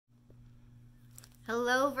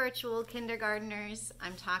Hello, virtual kindergartners.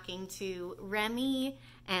 I'm talking to Remy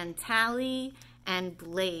and Tally and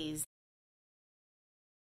Blaze.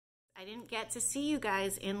 I didn't get to see you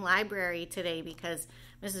guys in library today because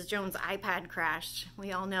Mrs. Jones' iPad crashed.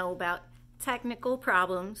 We all know about technical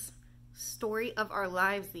problems, story of our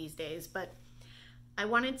lives these days, but I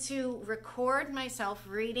wanted to record myself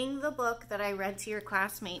reading the book that I read to your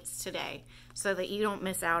classmates today so that you don't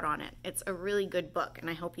miss out on it. It's a really good book, and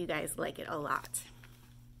I hope you guys like it a lot.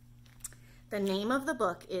 The name of the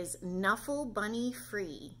book is Nuffle Bunny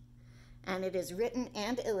Free, and it is written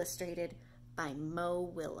and illustrated by Mo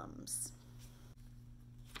Willems.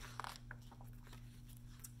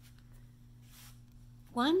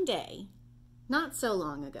 One day, not so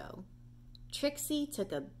long ago, Trixie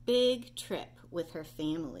took a big trip with her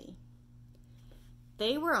family.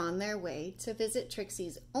 They were on their way to visit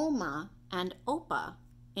Trixie's Oma and Opa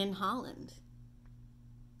in Holland.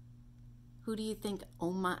 Who do you think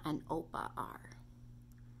Oma and Opa are?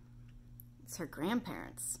 It's her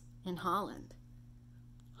grandparents in Holland.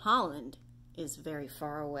 Holland is very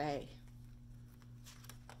far away.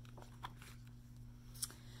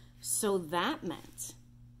 So that meant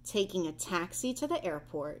taking a taxi to the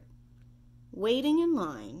airport, waiting in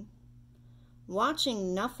line,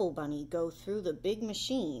 watching Nuffle Bunny go through the big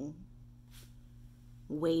machine,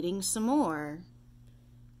 waiting some more,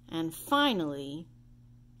 and finally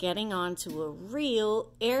getting onto a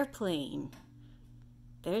real airplane.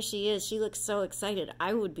 There she is. She looks so excited.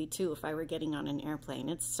 I would be too if I were getting on an airplane.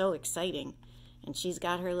 It's so exciting. And she's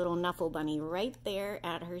got her little Nuffle Bunny right there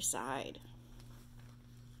at her side.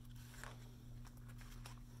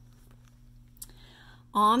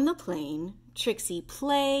 On the plane, Trixie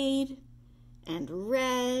played and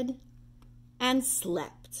read and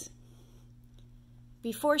slept.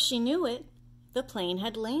 Before she knew it, the plane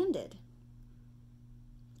had landed.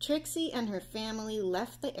 Trixie and her family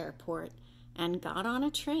left the airport and got on a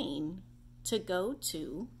train to go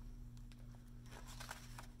to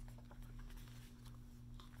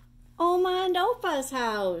Oma and Opa's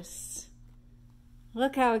house.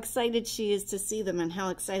 Look how excited she is to see them and how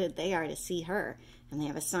excited they are to see her. And they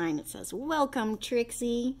have a sign that says, "Welcome,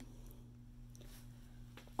 Trixie."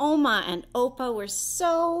 Oma and Opa were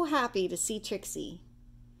so happy to see Trixie.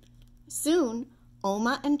 Soon,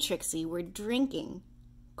 Oma and Trixie were drinking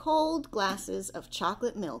cold glasses of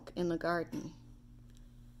chocolate milk in the garden.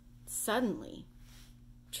 Suddenly,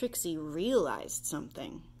 Trixie realized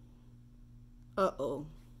something. Uh-oh.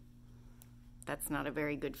 That's not a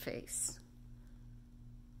very good face.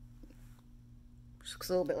 She looks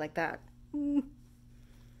a little bit like that.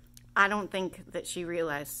 I don't think that she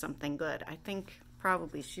realized something good. I think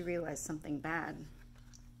probably she realized something bad.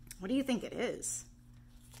 What do you think it is?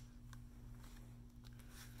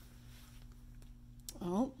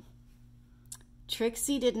 Oh,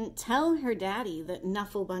 Trixie didn't tell her daddy that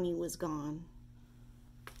Nuffle Bunny was gone.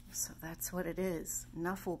 So that's what it is.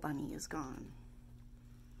 Nuffle Bunny is gone.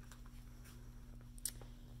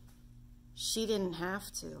 She didn't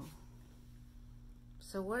have to.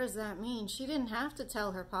 So what does that mean? She didn't have to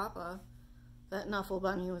tell her papa that Nuffle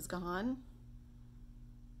Bunny was gone.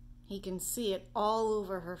 He can see it all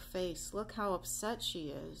over her face. Look how upset she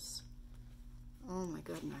is. Oh my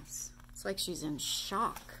goodness. It's like she's in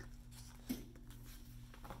shock.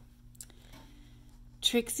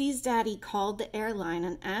 Trixie's daddy called the airline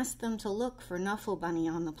and asked them to look for Nuffle Bunny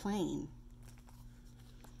on the plane.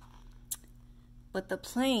 But the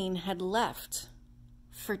plane had left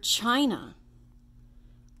for China.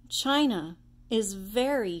 China is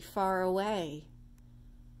very far away.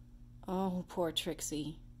 Oh, poor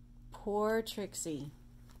Trixie. Poor Trixie.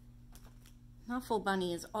 Nuffle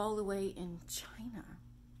Bunny is all the way in China.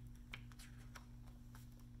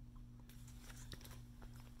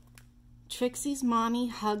 Trixie's mommy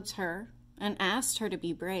hugged her and asked her to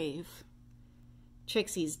be brave.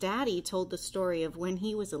 Trixie's daddy told the story of when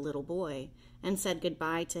he was a little boy and said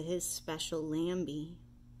goodbye to his special Lambie.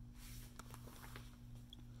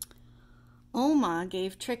 Oma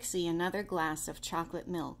gave Trixie another glass of chocolate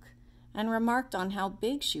milk and remarked on how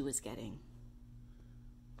big she was getting.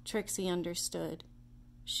 Trixie understood.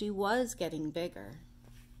 She was getting bigger.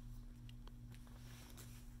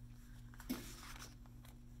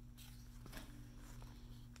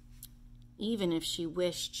 Even if she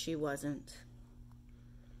wished she wasn't.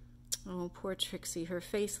 Oh, poor Trixie. Her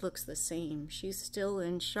face looks the same. She's still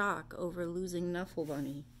in shock over losing Nuffle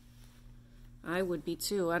Bunny. I would be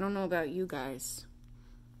too. I don't know about you guys.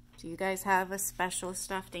 Do you guys have a special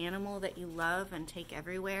stuffed animal that you love and take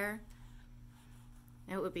everywhere?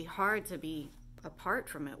 It would be hard to be apart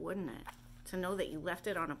from it, wouldn't it? To know that you left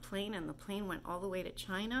it on a plane and the plane went all the way to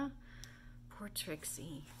China. Poor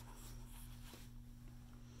Trixie.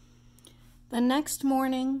 The next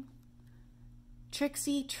morning,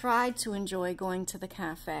 Trixie tried to enjoy going to the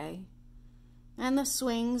cafe, and the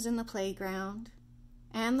swings in the playground,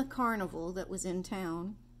 and the carnival that was in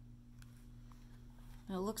town.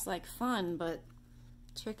 It looks like fun, but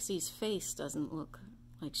Trixie's face doesn't look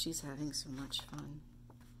like she's having so much fun.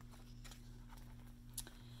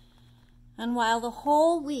 And while the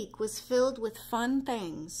whole week was filled with fun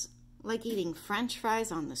things, like eating French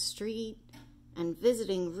fries on the street, and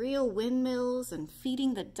visiting real windmills and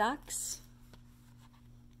feeding the ducks,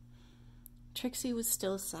 Trixie was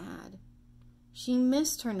still sad. She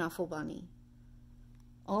missed her Nuffle Bunny.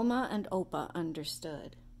 Oma and Opa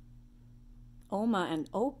understood. Oma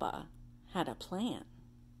and Opa had a plan.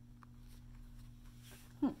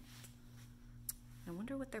 I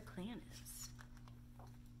wonder what their plan is.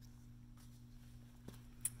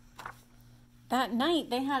 That night,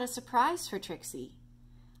 they had a surprise for Trixie.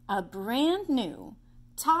 A brand new,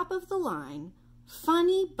 top-of-the-line,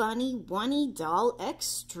 Funny Bunny Oney Doll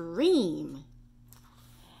Extreme.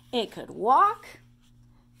 It could walk.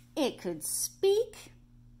 It could speak.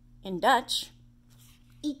 In Dutch,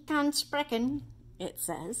 ik kan spreken, it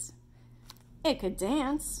says. It could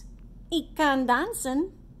dance. Ik kan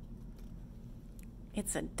dansen.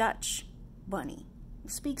 It's a Dutch bunny who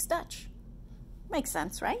speaks Dutch. Makes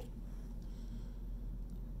sense, right?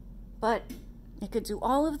 But it could do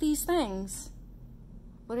all of these things,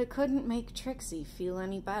 but it couldn't make Trixie feel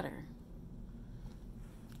any better.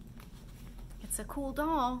 It's a cool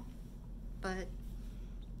doll, but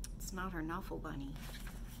it's not her Nuffle Bunny.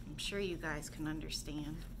 I'm sure you guys can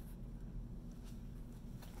understand.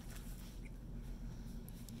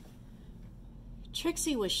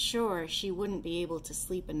 Trixie was sure she wouldn't be able to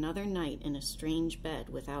sleep another night in a strange bed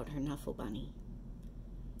without her Nuffle Bunny.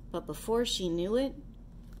 But before she knew it,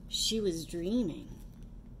 she was dreaming.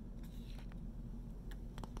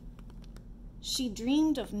 She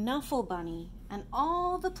dreamed of Nuffle Bunny and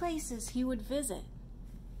all the places he would visit.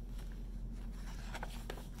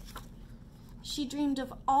 She dreamed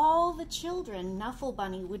of all the children Nuffle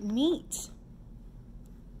Bunny would meet.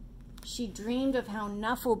 She dreamed of how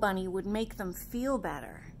Nuffle Bunny would make them feel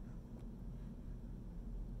better.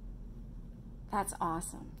 That's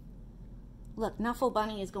awesome. Look, Nuffle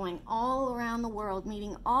Bunny is going all around the world,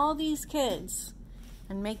 meeting all these kids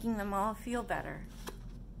and making them all feel better.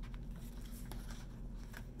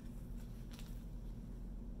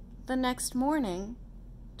 The next morning,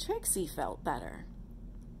 Trixie felt better.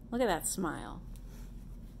 Look at that smile.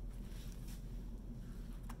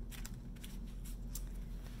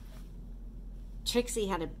 Trixie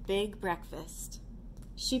had a big breakfast.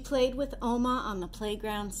 She played with Oma on the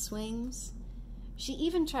playground swings. She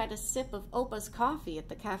even tried a sip of Opa's coffee at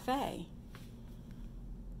the cafe.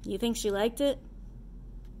 You think she liked it?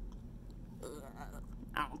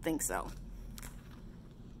 I don't think so.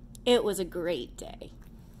 It was a great day.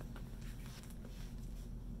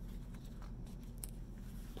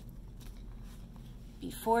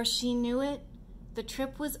 Before she knew it, the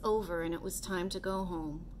trip was over and it was time to go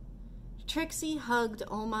home. Trixie hugged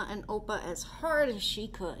Oma and Opa as hard as she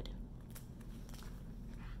could.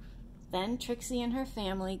 Then Trixie and her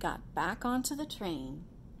family got back onto the train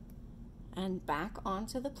and back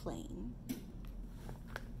onto the plane.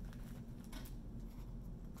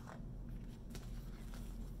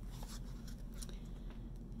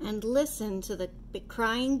 And listened to the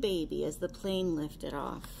crying baby as the plane lifted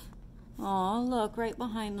off. Oh, look, right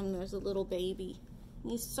behind them there's a little baby.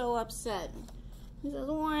 He's so upset. He says,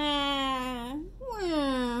 wah,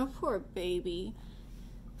 wah, poor baby.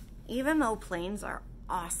 Even though planes are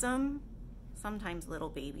awesome, sometimes little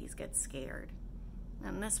babies get scared.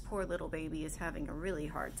 And this poor little baby is having a really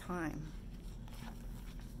hard time.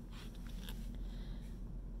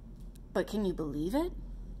 But can you believe it?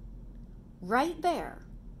 Right there,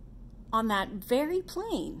 on that very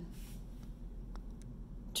plane,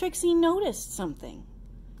 Trixie noticed something.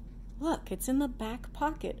 Look, it's in the back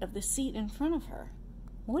pocket of the seat in front of her.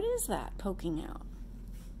 What is that poking out?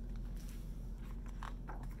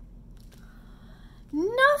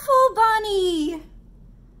 Nuffle Bunny!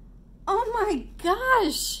 Oh my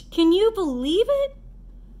gosh! Can you believe it?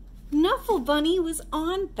 Nuffle Bunny was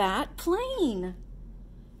on that plane.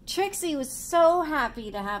 Trixie was so happy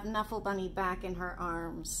to have Nuffle Bunny back in her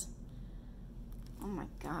arms. Oh my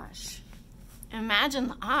gosh. Imagine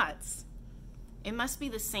the odds. It must be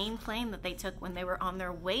the same plane that they took when they were on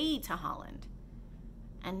their way to Holland.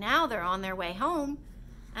 And now they're on their way home,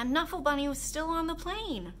 and Nuffle Bunny was still on the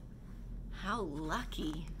plane. How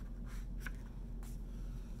lucky.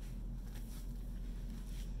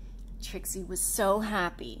 Trixie was so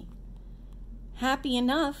happy. happy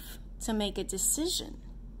enough to make a decision.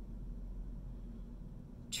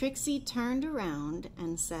 Trixie turned around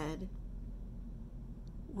and said,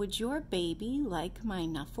 "Would your baby like my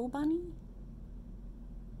Knuffle Bunny?"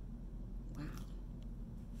 Wow.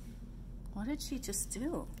 What did she just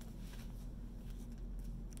do?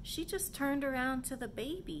 She just turned around to the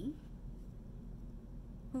baby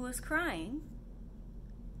who was crying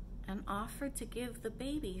and offered to give the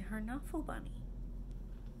baby her Knuffle Bunny.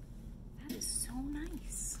 That is so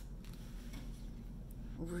nice.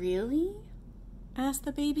 "Really?" asked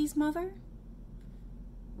the baby's mother.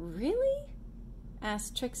 "Really?"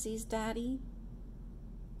 asked Trixie's daddy.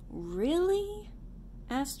 "Really?"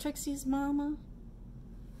 asked Trixie's mama.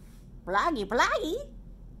 "Bloggy, bloggy?"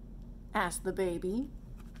 asked the baby.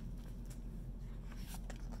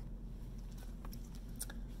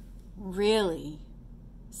 "Really,"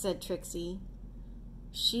 said Trixie.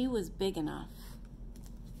 She was big enough.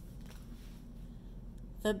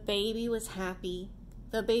 The baby was happy.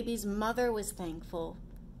 The baby's mother was thankful.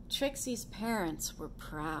 Trixie's parents were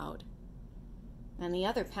proud. And the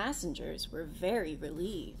other passengers were very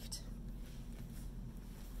relieved.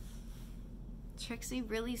 Trixie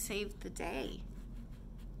really saved the day.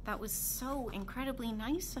 That was so incredibly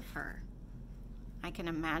nice of her. I can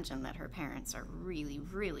imagine that her parents are really,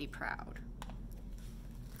 really proud.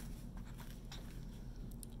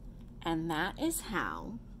 And that is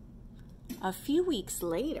how, a few weeks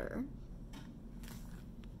later,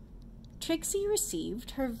 Trixie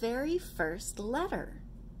received her very first letter.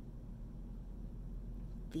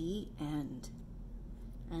 The end.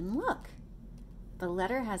 And look, the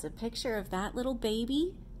letter has a picture of that little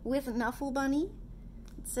baby with Knuffle Bunny.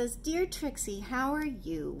 It says, "Dear Trixie, how are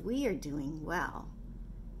you? We are doing well."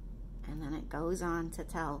 And then it goes on to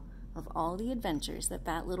tell of all the adventures that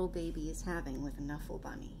that little baby is having with Knuffle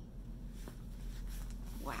Bunny.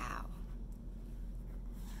 Wow.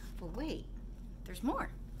 But wait, there's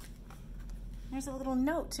more. There's a little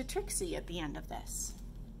note to Trixie at the end of this.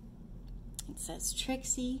 It says,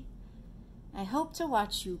 "Trixie, I hope to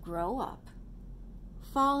watch you grow up,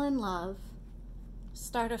 fall in love,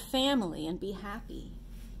 start a family, and be happy.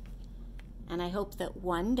 And I hope that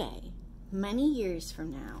one day, many years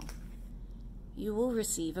from now, you will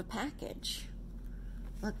receive a package."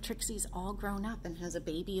 Look, Trixie's all grown up and has a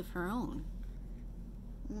baby of her own.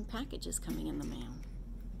 And the package is coming in the mail.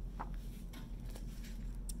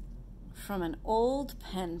 From an old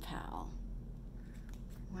pen pal.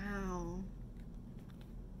 Wow.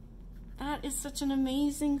 That is such an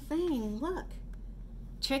amazing thing. Look,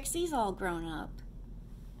 Trixie's all grown up.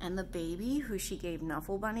 And the baby who she gave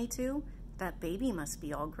Knuffle Bunny to, that baby must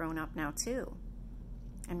be all grown up now too.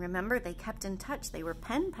 And remember, they kept in touch. They were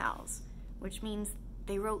pen pals, which means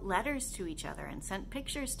they wrote letters to each other and sent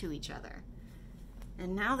pictures to each other.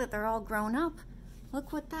 And now that they're all grown up,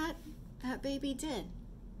 look what that baby did.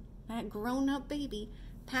 That grown-up baby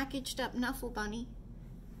packaged up Knuffle Bunny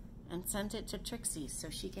and sent it to Trixie so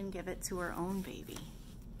she can give it to her own baby.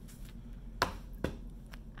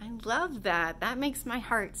 I love that. That makes my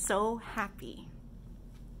heart so happy.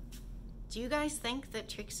 Do you guys think that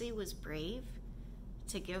Trixie was brave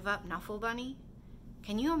to give up Knuffle Bunny?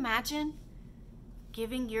 Can you imagine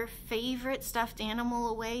giving your favorite stuffed animal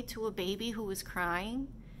away to a baby who was crying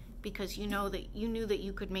because you knew that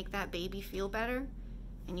you could make that baby feel better?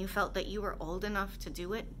 And you felt that you were old enough to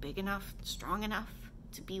do it, big enough, strong enough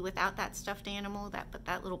to be without that stuffed animal, but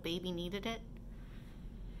that little baby needed it.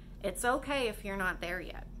 It's okay if you're not there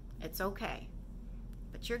yet. It's okay.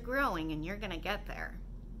 But you're growing and you're going to get there.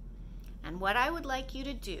 And what I would like you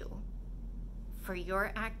to do for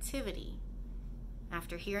your activity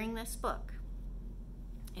after hearing this book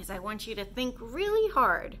is I want you to think really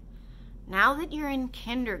hard. Now that you're in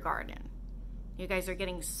kindergarten, you guys are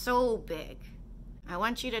getting so big. I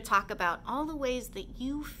want you to talk about all the ways that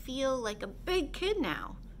you feel like a big kid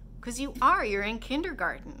now, because you're in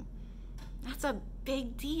kindergarten. That's a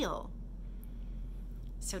big deal.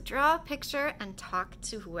 So draw a picture and talk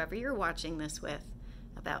to whoever you're watching this with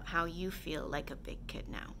about how you feel like a big kid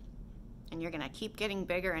now. And you're going to keep getting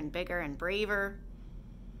bigger and bigger and braver.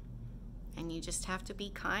 And you just have to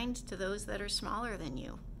be kind to those that are smaller than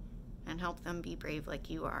you and help them be brave like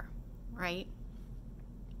you are, right?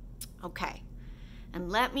 Okay. And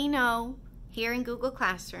let me know here in Google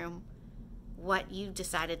Classroom what you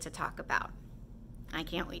decided to talk about. I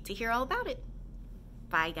can't wait to hear all about it.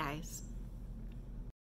 Bye, guys.